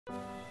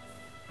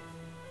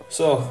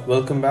So,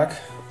 welcome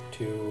back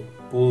to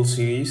pool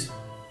series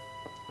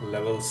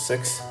level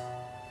 6.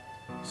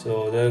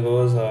 So there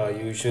goes our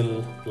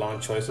usual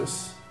plant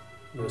choices.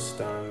 This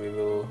time we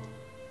will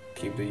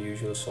keep the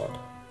usual sort.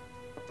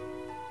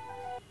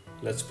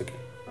 Let's begin.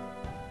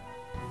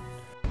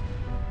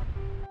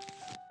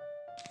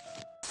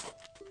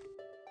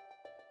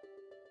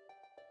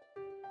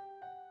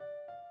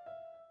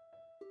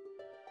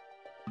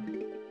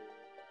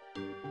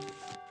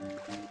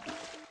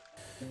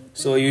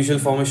 So usual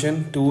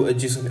formation, 2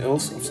 adjacent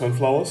hills of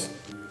sunflowers,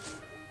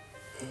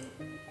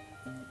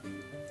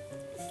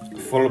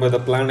 followed by the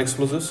planned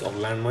explosives of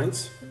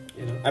landmines.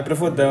 I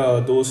prefer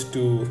those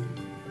to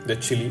the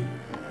chili.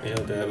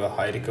 They have a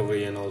high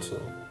recovery, and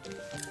also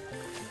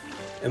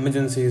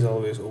emergency is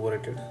always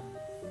overrated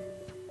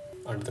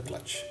under the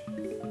clutch.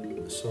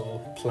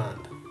 So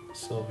planned.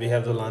 So we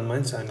have the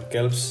landmines and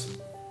kelps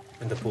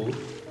in the pool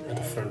at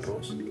the front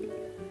rows,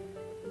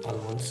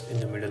 almonds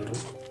in the middle row,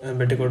 and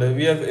bitter gourd.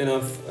 We have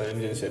enough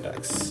emergency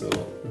attacks, so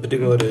bitter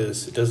gourd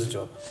does the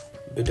job.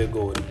 Bitter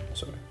gourd,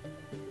 sorry.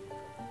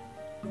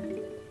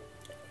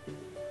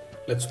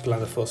 Let's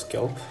plant the first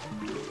kelp.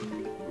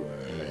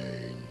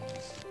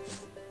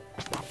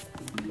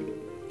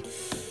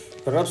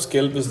 Perhaps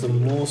kelp is the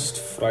most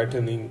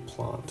frightening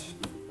plant.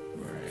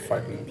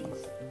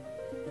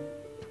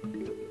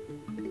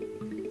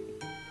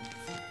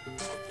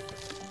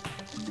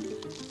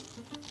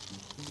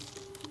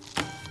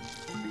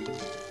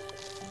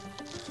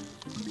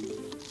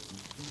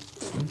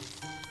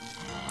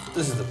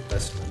 This is the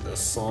best one.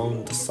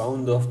 The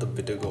sound of the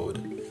bitter gourd.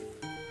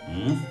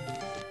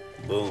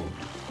 Boom.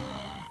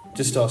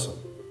 Just awesome.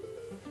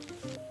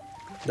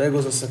 There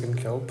goes the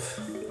second kelp.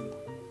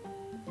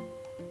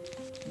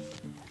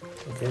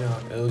 Okay,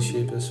 our L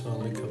shape is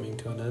finally coming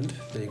to an end.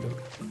 There you go.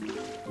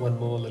 One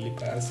more lily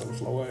pad,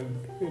 sunflower,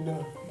 and we're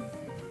done.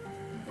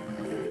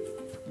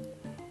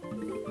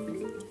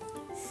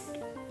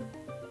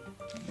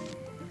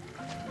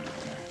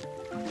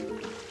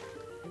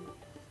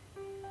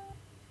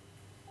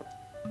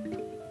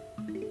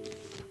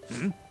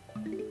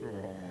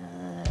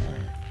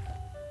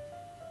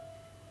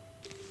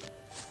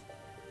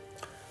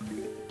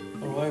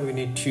 Alright, we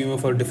need 2 more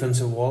for a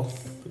defensive wall.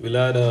 We'll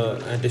add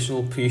an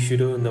additional pea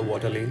shooter in the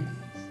water lane,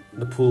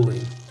 the pool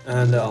lane,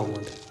 and the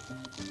almond.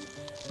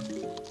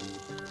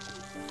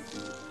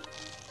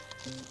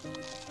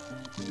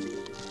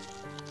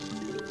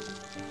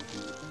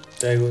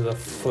 There goes the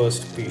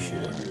first pea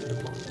shooter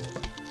deployment.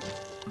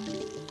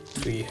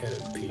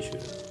 3-headed pea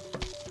shooter.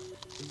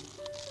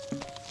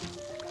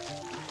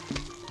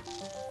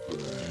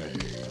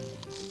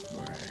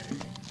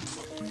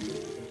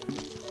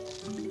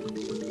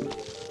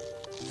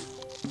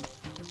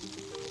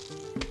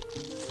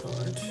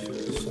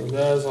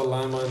 There's a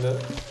landmine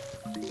there.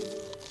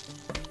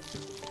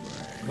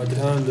 By the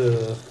time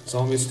the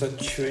zombies start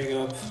chewing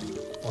up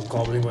or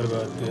gobbling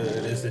whatever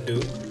it is they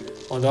do,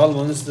 on the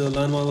almonds the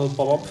landmine will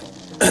pop up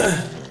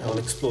and will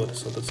explode.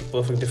 So that's a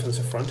perfect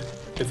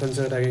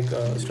defensive attacking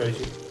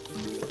strategy.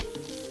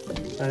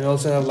 And we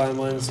also have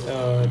landmines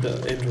the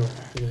intro,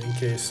 in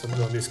case some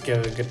zombies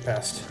get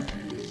past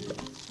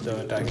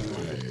the attacking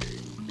line.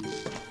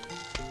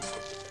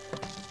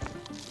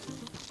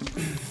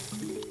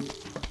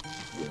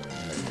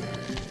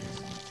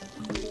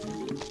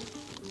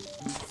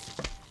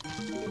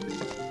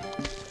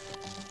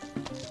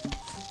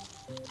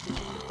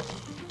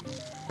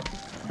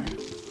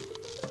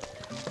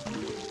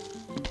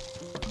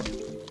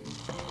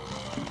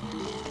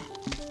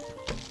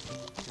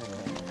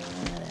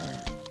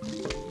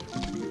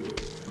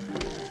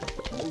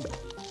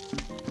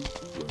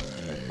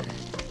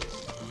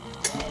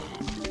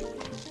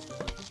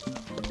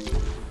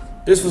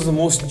 This was the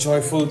most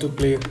joyful to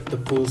play the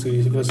pool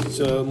series because it's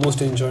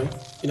most enjoying.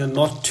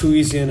 Not too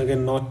easy, and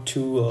again not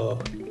too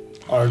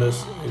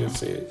arduous. I could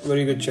say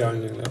very good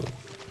challenging level.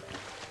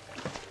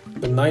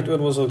 The night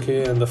one was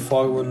okay, and the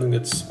fog one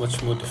gets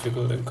much more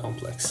difficult and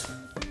complex.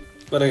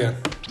 But again,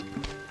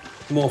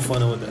 more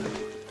fun over there.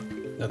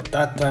 At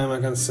that time, I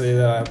can say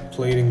that I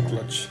played in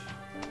clutch.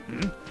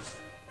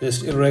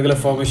 Just irregular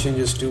formation,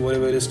 just do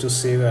whatever it is to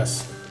save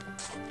us.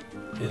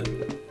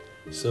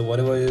 So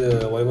whatever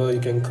you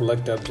can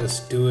collect up,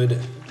 just do it.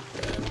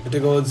 And bitter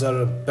gourds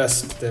are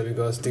best there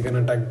because they can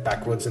attack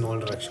backwards in all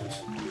directions.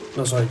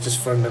 No, sorry, just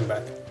front and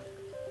back,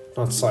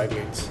 not side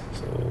lanes.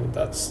 So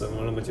that's the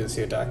one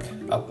emergency attack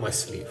up my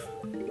sleeve.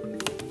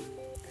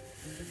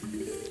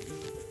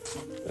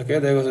 Okay,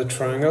 there goes a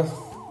triangle.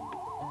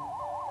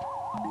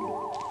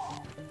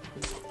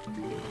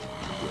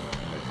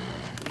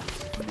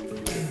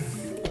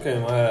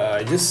 Okay,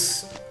 I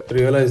just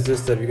realized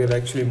this, that we could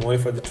actually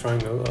modify the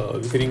triangle.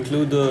 We could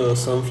include the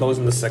sunflowers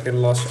in the second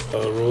last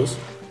rows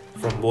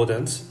from both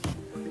ends,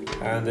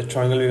 and the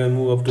triangle we can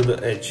move up to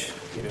the edge,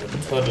 the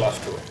third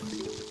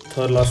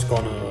last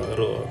corner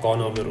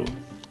of the row.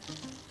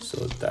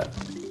 So that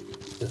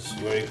is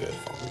very good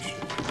formation.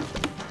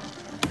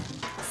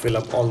 Fill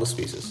up all the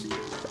spaces.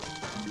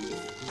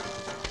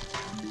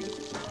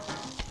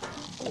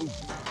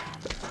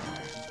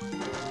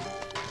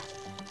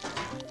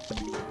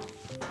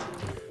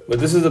 But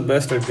this is the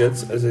best it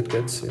gets,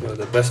 you know,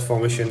 the best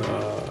formation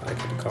I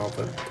can come up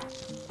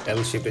with.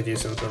 L-shaped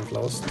edges and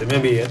sunflowers. They may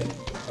be it.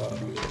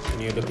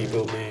 Many other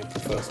people may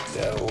prefer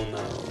their own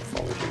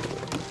formation.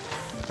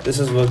 This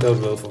has worked out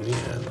well for me,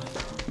 and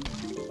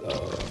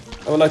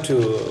I would like to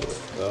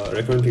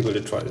recommend people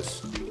to try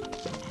this.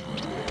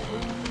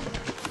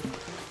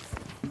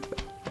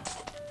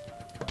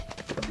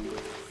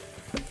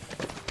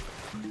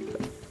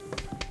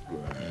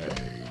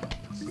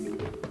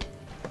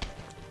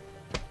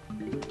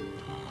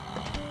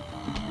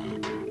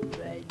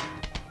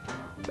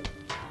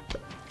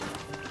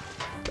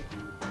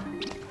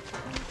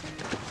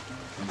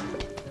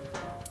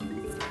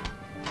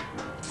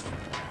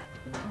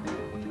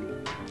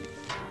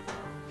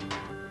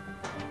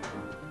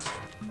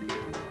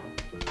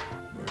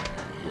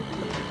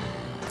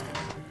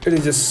 It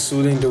is just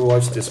soothing to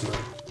watch this, man.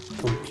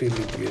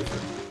 Completely beautiful.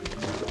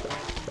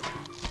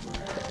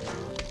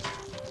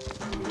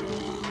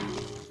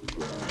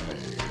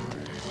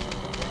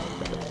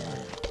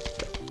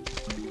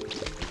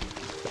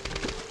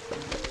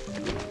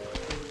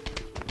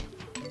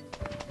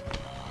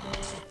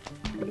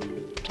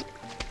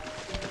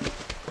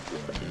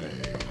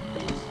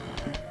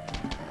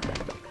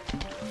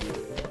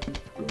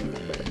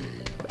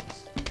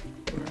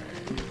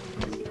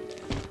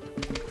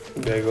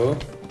 There you go.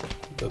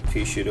 The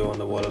pea shooter on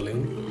the water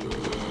lane.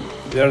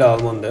 There are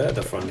almond there at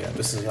the front. Yeah,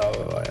 this is how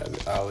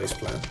I always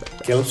plan.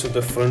 Kelps at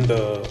the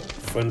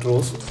front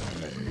rows,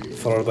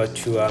 followed by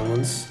 2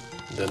 almonds,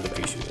 then the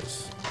pea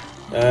shooters,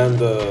 and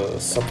the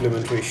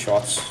supplementary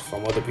shots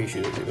from other pea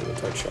shooters, you know, the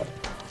third shot.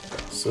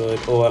 So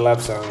it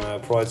overlaps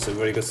and provides a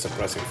very good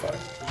suppressing fire.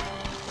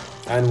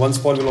 And one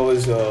spot will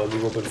always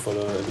leave open for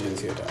the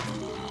emergency attack.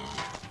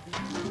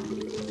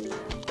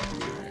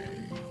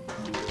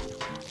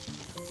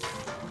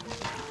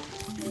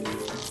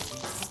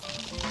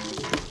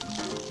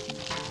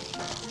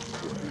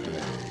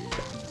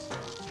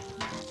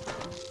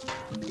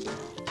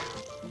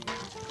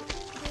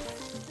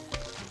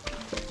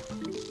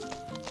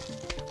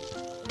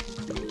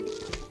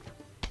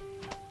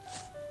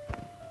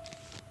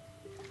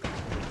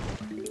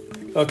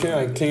 Okay,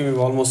 I think we've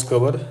almost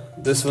covered.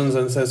 This one's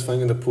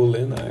unsatisfying in the pool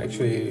lane. I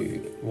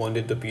actually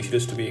wanted the pea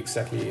shooters to be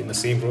exactly in the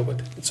same row,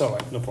 but it's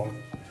alright, no problem.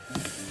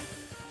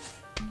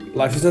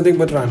 Life is nothing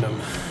but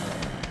random.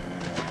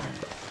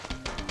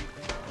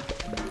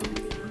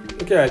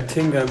 Okay, I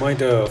think I might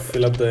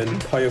fill up the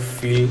entire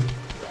field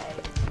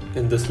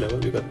in this level.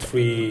 We got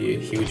 3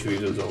 huge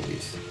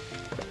DigitalS&Zombies.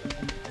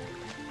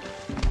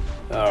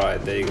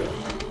 Alright, there you go.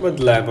 But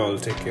Lamb will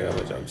take care of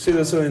the job.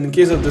 See, so in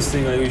case of this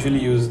thing, I usually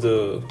use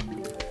the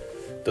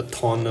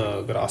thorn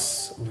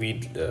grass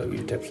weed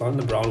type plant,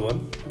 the brown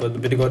one, but the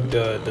bittergourd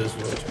does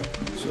work,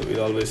 so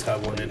we'll always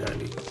have one in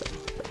handy.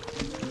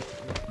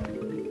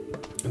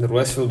 And the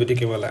rest will be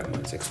taking my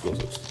landmines,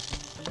 explosives.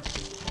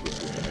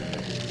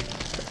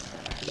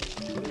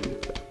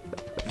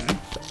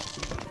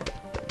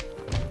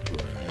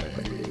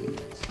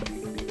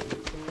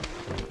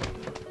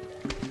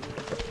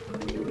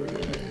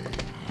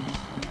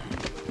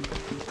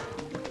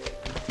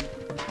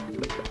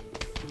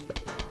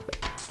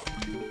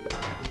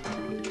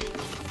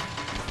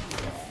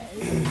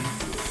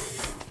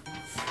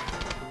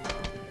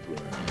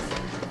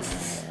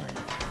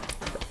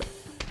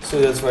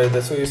 So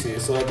that's what you see.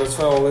 So that's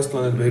why I always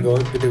plant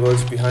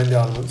bittergourds behind the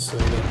almonds, so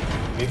you know,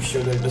 make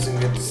sure that it doesn't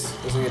get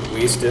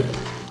wasted,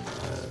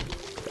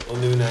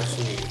 only when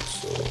actually needed.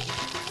 So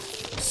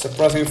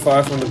suppressing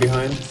fire from the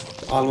behind,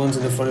 almonds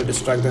in the front to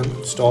distract them,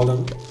 stall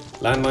them,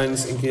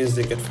 landmines in case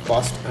they get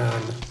past,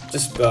 and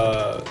just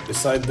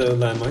beside the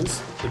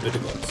landmines, the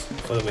bittergourds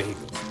for the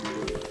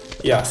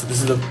vehicles. Yeah, so this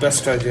is the best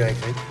strategy I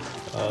think.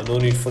 No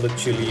need for the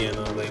chili and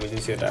the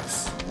emergency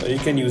attacks. You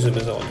can use them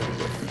as an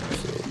alternative.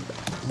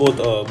 Both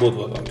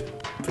work out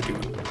pretty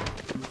well.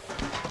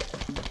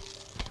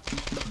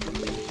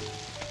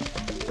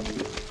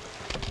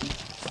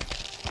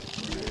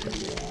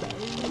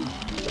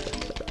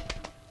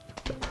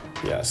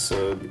 Yeah,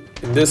 so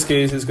in this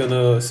case, this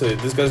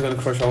guy's gonna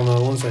crush all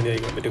our ones, and yeah, you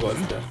got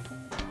bittergourds there.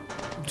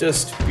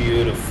 Just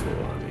beautiful.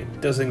 I mean,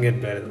 it doesn't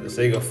get better than this.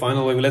 There you go.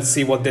 Final wave. Let's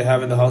see what they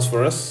have in the house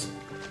for us.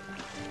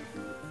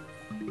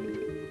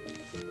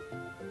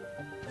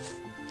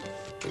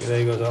 There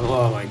you go.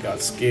 Oh my god,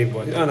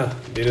 skateboard. Oh no,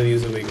 they don't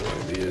use the wiggle.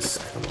 They just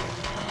come on.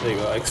 There you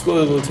go.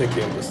 Exploder will take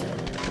care of this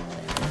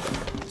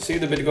thing. See,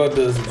 the bittergourd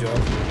does the job.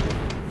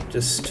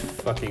 Just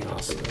fucking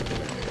awesome.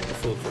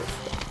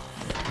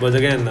 Foolproof. But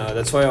again,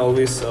 that's why I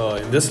always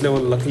in this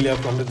level. Luckily, I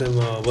planted them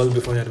well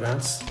before in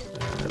advance,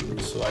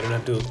 and so I don't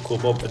have to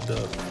cope up with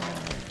the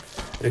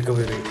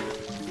recovery rate.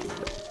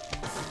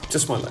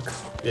 Just my luck.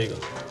 There you go.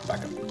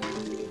 Back up.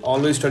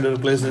 Always try to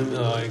replace them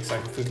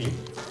exactly quickly.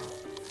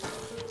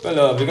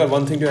 Well, we got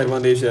one thing to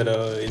advantage that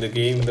in the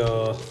game,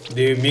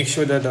 they make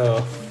sure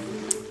that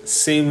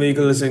same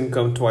vehicle doesn't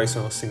come twice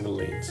on a single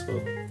lane.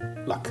 So,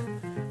 luck.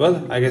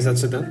 Well, I guess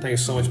that's it then. Thank you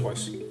so much,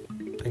 boys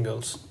and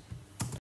girls.